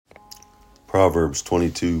Proverbs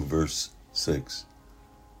 22, verse 6.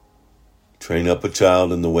 Train up a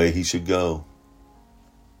child in the way he should go.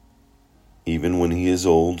 Even when he is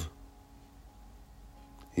old,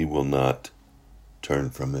 he will not turn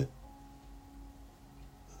from it.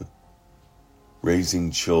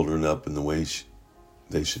 Raising children up in the way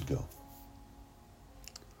they should go.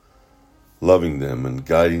 Loving them and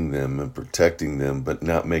guiding them and protecting them, but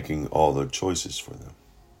not making all their choices for them.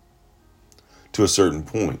 To a certain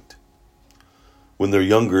point. When they're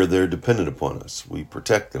younger, they're dependent upon us. We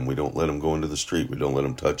protect them. We don't let them go into the street. We don't let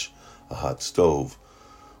them touch a hot stove.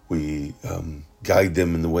 We guide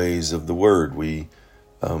them in the ways of the Word. We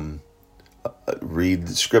read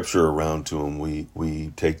the Scripture around to them.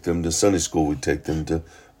 We take them to Sunday school. We take them to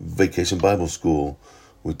Vacation Bible School.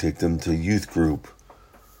 We take them to youth group.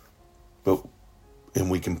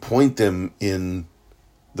 And we can point them in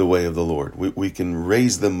the way of the Lord. We can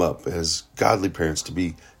raise them up as godly parents to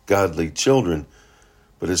be godly children.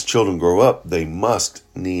 But as children grow up, they must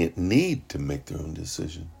need to make their own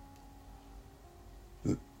decision.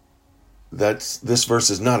 This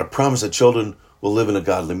verse is not a promise that children will live in a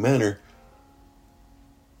godly manner,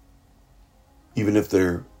 even if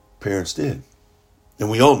their parents did.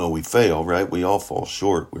 And we all know we fail, right? We all fall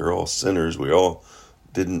short. We're all sinners. We all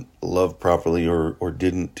didn't love properly or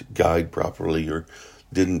didn't guide properly or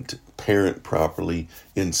didn't parent properly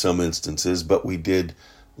in some instances, but we did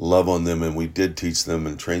love on them and we did teach them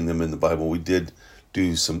and train them in the Bible. We did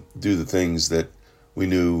do the things that we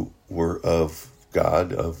knew were of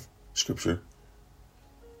God, of Scripture.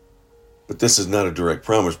 But this is not a direct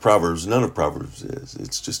promise. None of Proverbs is.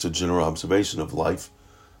 It's just a general observation of life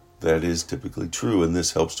that is typically true. And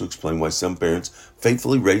this helps to explain why some parents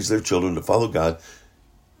faithfully raise their children to follow God,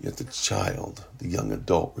 yet the child, the young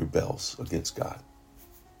adult, rebels against God.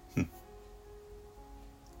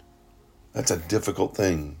 That's a difficult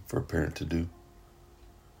thing for a parent to do.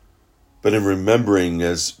 But in remembering,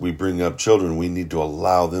 as we bring up children, we need to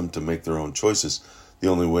allow them to make their own choices. The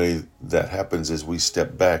only way that happens is we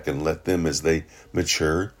step back and let them, as they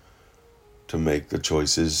mature, to make the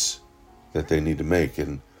choices that they need to make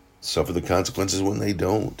and suffer the consequences when they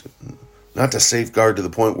don't. Not to safeguard to the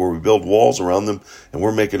point where we build walls around them and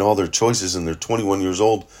we're making all their choices and they're 21 years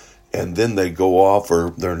old and then they go off,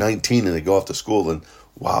 or they're 19 and they go off to school and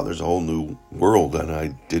wow, there's a whole new world and I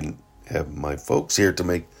didn't have my folks here to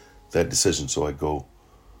make that decision, so I go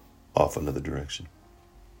off another direction.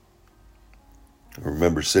 I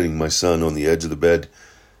remember sitting my son on the edge of the bed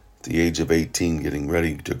at the age of 18 getting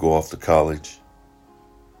ready to go off to college.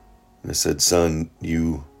 And I said, son,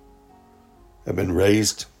 you have been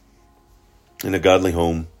raised in a godly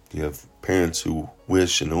home. You have parents who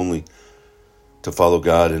wish and only to follow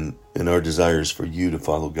God, and our desire is for you to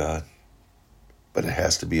follow God. But it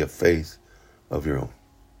has to be a faith of your own.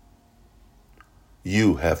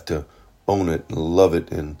 You have to own it and love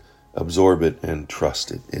it and absorb it and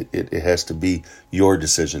trust it. It has to be your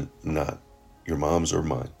decision, not your mom's or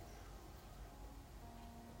mine.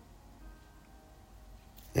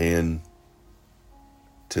 And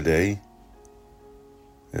today,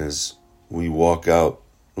 as we walk out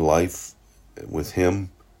life with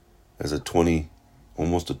him as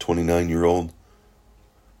almost a 29-year-old,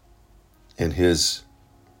 and his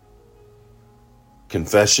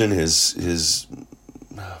confession, his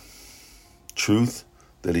truth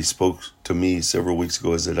that he spoke to me several weeks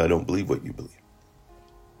ago is that I don't believe what you believe.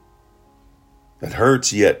 That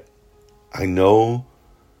hurts, yet I know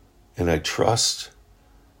and I trust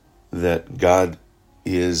that God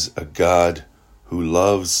is a God who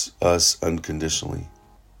loves us unconditionally,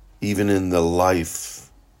 even in the life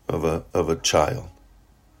of a child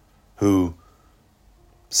who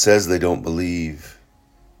says they don't believe,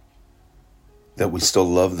 that we still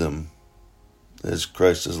love them as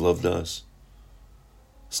Christ has loved us.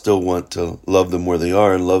 Still want to love them where they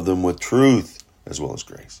are and love them with truth as well as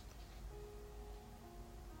grace.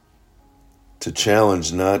 To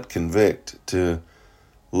challenge, not convict, to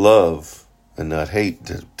love and not hate,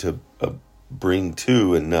 to bring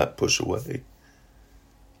to and not push away.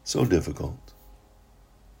 So difficult.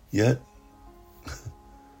 Yet,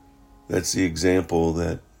 that's the example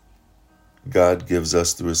that God gives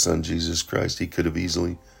us through his son, Jesus Christ. He could have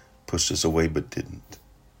easily pushed us away, but didn't.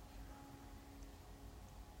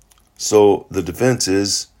 So the defense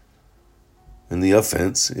is, and the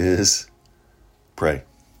offense is, pray.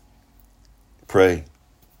 Pray.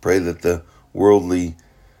 Pray that the worldly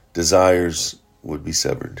desires would be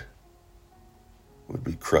severed, would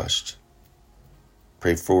be crushed.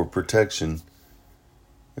 Pray for protection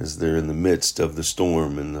as they're in the midst of the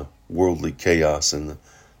storm and the worldly chaos and the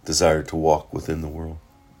desire to walk within the world.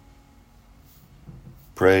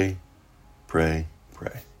 Pray pray,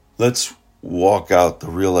 pray. Let's walk out the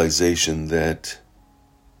realization that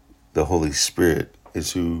the Holy Spirit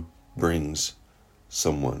is who brings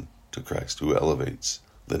someone to Christ, who elevates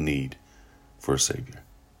the need for a Savior.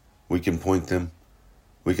 We can point them,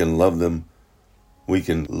 we can love them, we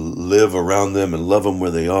can live around them and love them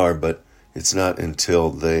where they are, but it's not until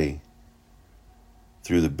they,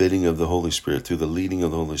 through the bidding of the Holy Spirit, through the leading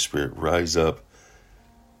of the Holy Spirit, rise up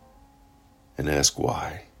and ask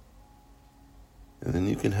why. And then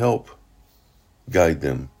you can help guide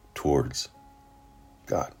them towards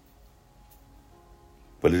God.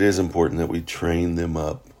 But it is important that we train them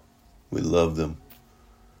up, we love them,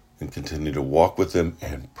 and continue to walk with them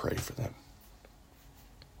and pray for them.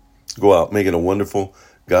 Go out, make it a wonderful,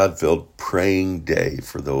 God-filled praying day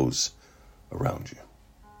for those around you.